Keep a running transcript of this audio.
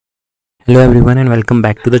Hello everyone and welcome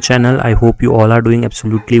back to the channel. I hope you all are doing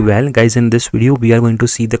absolutely well. Guys, in this video we are going to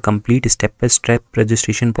see the complete step-by-step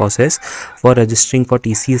registration process for registering for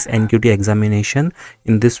TCS NQT examination.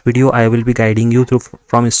 In this video I will be guiding you through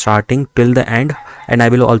from starting till the end, and I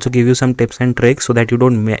will also give you some tips and tricks so that you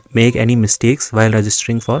don't make any mistakes while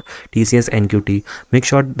registering for TCS NQT. Make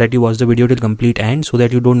sure that you watch the video till complete end so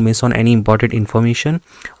that you don't miss on any important information.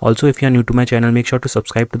 Also, if you are new to my channel, make sure to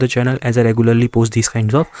subscribe to the channel as I regularly post these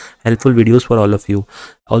kinds of helpful videos for all of you.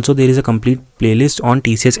 Also, there is a complete playlist on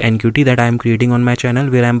TCS NQT that I am creating on my channel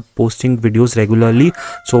where I am posting videos regularly.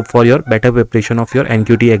 So for your better preparation of your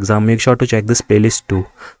NQT exam, make sure to check this playlist too.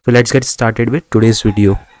 So let's get started with today's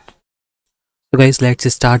video. So guys,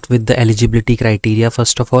 let's start with the eligibility criteria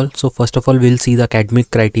first of all. So first of all, we'll see the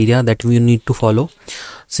academic criteria that we need to follow.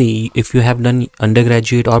 See, if you have done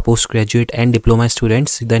undergraduate or postgraduate and diploma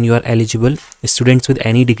students, then you are eligible. Students with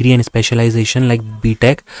any degree and specialization like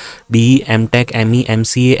BTech, BE, MTech, ME,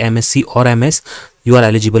 MCA, MSc or MS, you are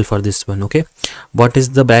eligible for this one. Okay, what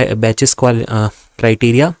is the batches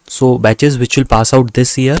criteria? So batches which will pass out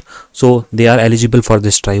this year, so they are eligible for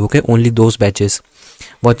this drive. Okay, only those batches.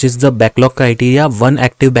 What is the backlog criteria? One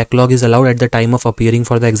active backlog is allowed at the time of appearing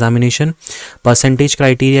for the examination. Percentage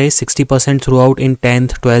criteria is 60% throughout in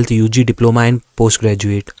 10th, 12th, UG, diploma and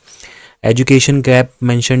postgraduate. Education gap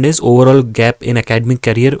mentioned is overall gap in academic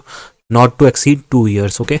career not to exceed 2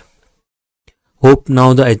 years. Okay, hope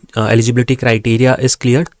now the eligibility criteria is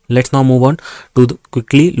cleared. Let's now move on to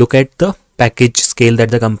quickly look at the package scale that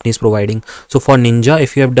the company is providing. So for Ninja,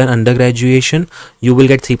 if you have done undergraduation, you will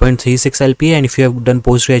get 3.36 LPA, and if you have done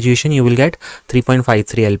post graduation, you will get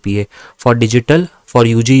 3.53 LPA. For digital, for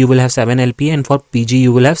UG you will have 7 LPA, and for PG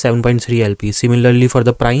you will have 7.3 LPA. Similarly for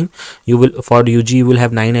the prime, for UG you will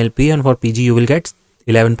have 9 LPA, and for PG you will get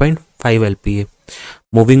 11.5 LPA.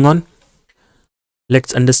 Moving on,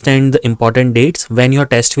 let's understand the important dates when your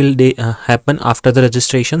test will happen after the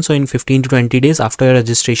registration. So in 15 to 20 days after your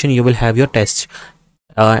registration, you will have your test.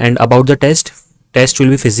 And about the test will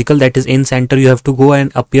be physical, that is in center you have to go and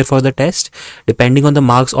appear for the test. Depending on the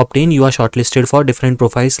marks obtained, you are shortlisted for different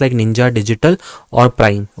profiles like Ninja, Digital or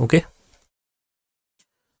Prime.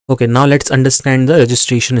 Okay, now let's understand the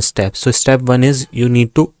registration steps. So step 1 is you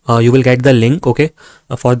will get the link.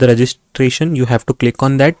 For the registration, you have to click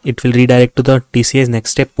on that. It will redirect to the TCS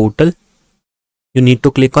next step portal. You need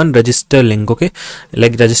to click on register link,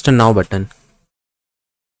 like register now button.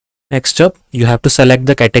 Next up, you have to select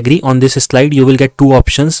the category. On this slide, you will get 2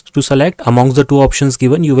 options to select. Amongst the 2 options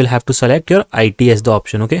given, you will have to select your IT as the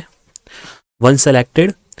option. Once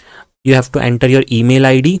selected, you have to enter your email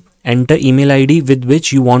ID. Enter email ID with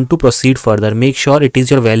which you want to proceed further. Make sure it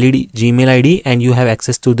is your valid Gmail ID and you have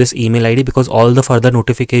access to this email ID, because all the further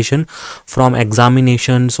notification from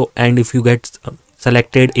examination, and if you get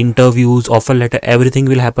selected, interviews, offer letter, everything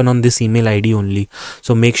will happen on this email ID only.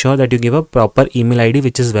 So make sure that you give a proper email ID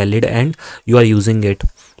which is valid and you are using it.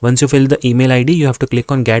 Once you fill the email ID, you have to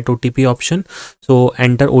click on get OTP option. So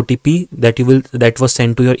enter OTP that was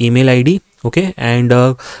sent to your email ID. And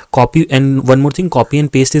copy, and one more thing, copy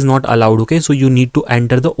and paste is not allowed. So you need to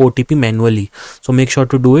enter the OTP manually, so make sure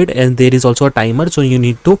to do it, and there is also a timer, so you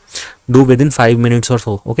need to do within 5 minutes or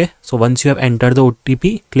so. So once you have entered the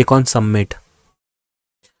OTP, click on submit.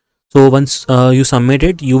 So once you submit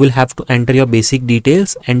it, you will have to enter your basic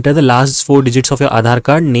details. Enter the last 4 digits of your Aadhaar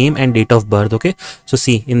card, name and date of birth. So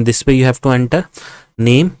see, in this way you have to enter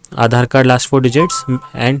name, Aadhaar card last 4 digits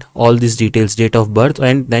and all these details, date of birth,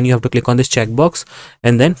 and then you have to click on this checkbox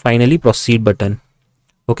and then finally proceed button.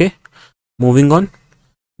 Moving on,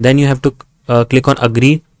 then you have to click on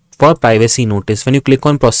agree for privacy notice. When you click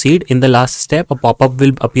on proceed, in the last step a pop-up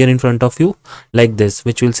will appear in front of you like this,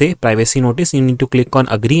 which will say privacy notice. You need to click on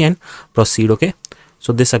agree and proceed.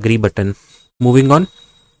 So this agree button. Moving on,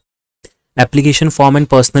 application form and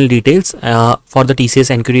personal details for the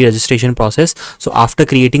TCS NQT registration process. So after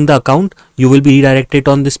creating the account, you will be redirected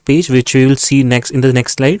on this page, which we will see next in the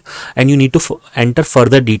next slide, and you need to enter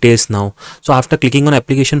further details now. So after clicking on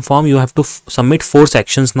application form, you have to submit 4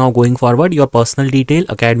 sections now going forward: your personal detail,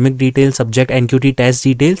 academic detail, subject NQT test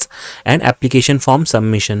details, and application form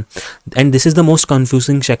submission. And this is the most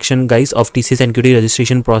confusing section, guys, of TCS NQT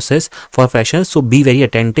registration process for freshers, so be very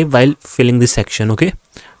attentive while filling this section.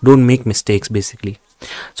 Don't make mistakes basically.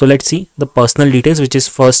 So let's see the personal details, which is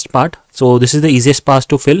first part. So this is the easiest part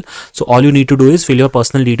to fill. So all you need to do is fill your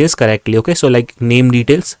personal details correctly. So like name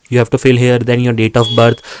details you have to fill here, then your date of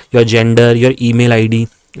birth, your gender, your email ID,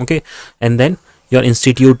 and then your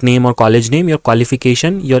institute name or college name, your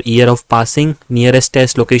qualification, your year of passing, nearest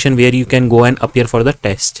test location where you can go and appear for the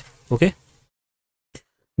test.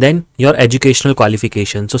 Then your educational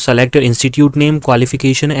qualification. So select your institute name,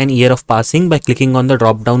 qualification and year of passing by clicking on the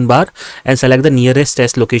drop down bar and select the nearest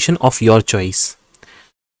test location of your choice.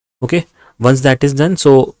 Okay, once that is done,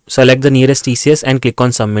 so select the nearest TCS and click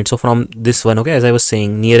on submit. So from this one, okay, as I was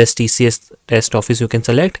saying, nearest TCS test office you can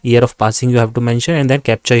select, year of passing you have to mention, and then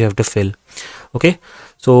captcha you have to fill. Okay,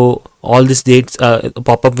 so all these dates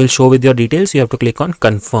pop-up will show with your details. You have to click on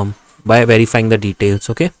confirm by verifying the details.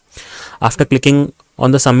 Okay, after clicking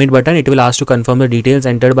on the submit button, it will ask to confirm the details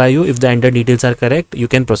entered by you. If the entered details are correct, you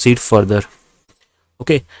can proceed further.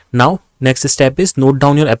 Okay, now next step is note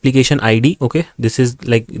down your application ID. Okay, this is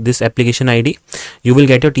like this application ID. You will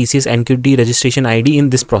get your TCS NQT registration ID in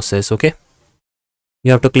this process. Okay,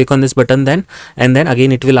 you have to click on this button then, and then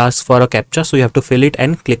again it will ask for a captcha, so you have to fill it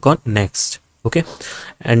and click on next. Okay,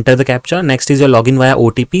 enter the captcha. Next is your login via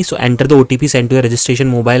OTP. So enter the OTP sent to your registration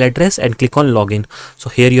mobile address and click on login. So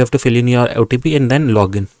here you have to fill in your OTP and then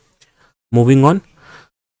login. Moving on.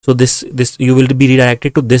 So this you will be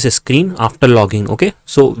redirected to this screen after logging. Okay,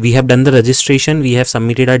 so we have done the registration, we have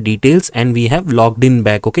submitted our details, and we have logged in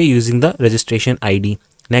back, okay, using the registration ID.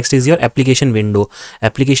 Next is your application window.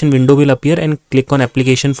 Application window will appear, and click on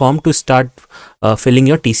application form to start filling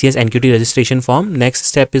your TCS NQT registration form. Next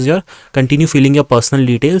step is your continue filling your personal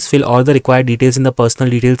details. Fill all the required details in the personal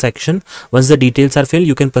details section. Once the details are filled,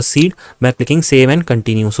 you can proceed by clicking save and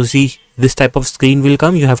continue. So see, this type of screen will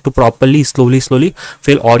come. You have to properly slowly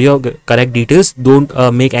fill all your correct details. Don't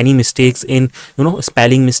make any mistakes in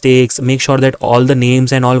spelling mistakes. Make sure that all the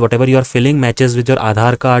names and all whatever you are filling matches with your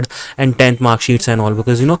Aadhaar card and 10th mark sheets and all,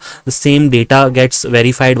 because the same data gets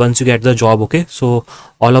verified once you get the job. Okay, so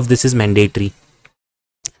all of this is mandatory.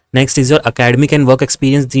 Next is your academic and work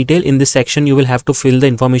experience detail. In this section, you will have to fill the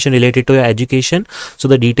information related to your education. So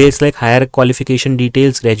the details like higher qualification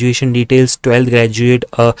details, graduation details,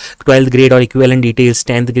 12th grade or equivalent details,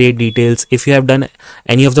 10th grade details. If you have done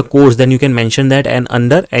any of the course, then you can mention that, and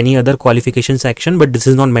under any other qualification section, but this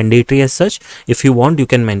is not mandatory as such. If you want, you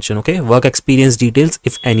can mention. Okay, work experience details,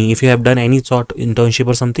 if any. If you have done any sort of internship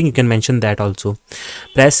or something, you can mention that also.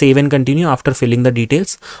 Press save and continue after filling the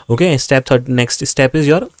details. Okay, next step is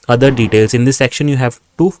your other details. In this section, you have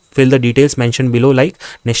to fill the details mentioned below, like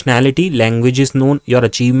nationality, languages known, your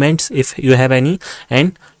achievements if you have any,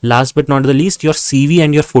 and last but not the least, your CV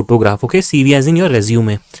and your photograph. Okay, CV as in your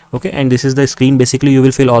resume. Okay, and this is the screen. Basically, you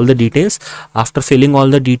will fill all the details. After filling all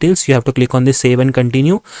the details, you have to click on this save and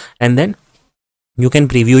continue, and then you can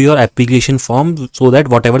preview your application form, so that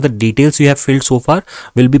whatever the details you have filled so far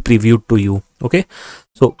will be previewed to you. Okay,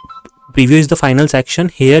 so preview is the final section.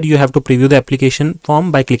 Here you have to preview the application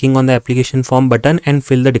form by clicking on the application form button and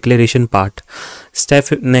fill the declaration part.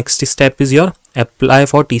 Next step is your apply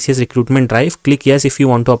for TCS recruitment drive. Click yes if you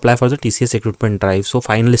want to apply for the TCS recruitment drive. So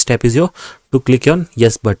final step is to click on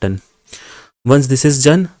yes button. Once this is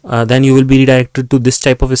done, then you will be redirected to this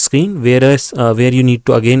type of a screen, where you need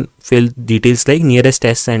to again fill details like nearest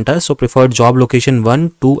test center. So preferred job location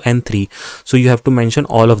 1, 2 and 3. So you have to mention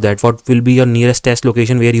all of that. What will be your nearest test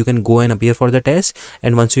location where you can go and appear for the test,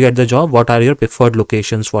 and once you get the job, what are your preferred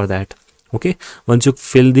locations for that. Okay, once you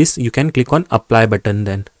fill this, you can click on apply button.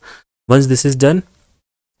 Then once this is done,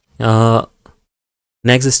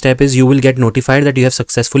 next step is you will get notified that you have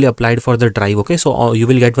successfully applied for the drive. Okay, so you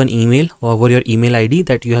will get one email over your email ID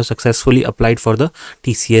that you have successfully applied for the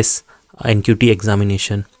TCS NQT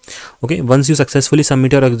examination. Okay, once you successfully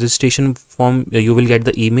submit your registration form, you will get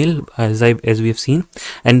the email as we have seen,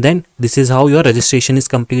 and then this is how your registration is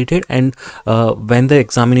completed. And when the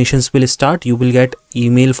examinations will start, you will get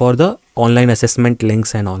email for the online assessment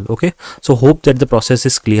links and all. Okay, so hope that the process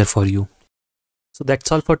is clear for you. So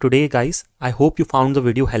that's all for today, guys. I hope you found the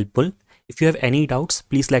video helpful. If you have any doubts,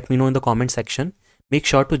 please let me know in the comment section. Make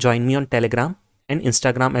sure to join me on Telegram and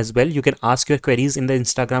Instagram as well. You can ask your queries in the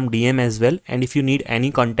Instagram DM as well. And if you need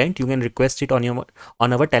any content, you can request it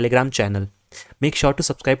on our Telegram channel. Make sure to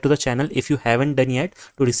subscribe to the channel if you haven't done yet,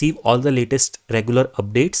 to receive all the latest regular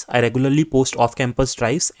updates. I regularly post off-campus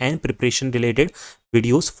drives and preparation related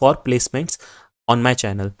videos for placements on my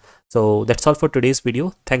channel. So that's all for today's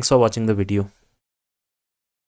video. Thanks for watching the video.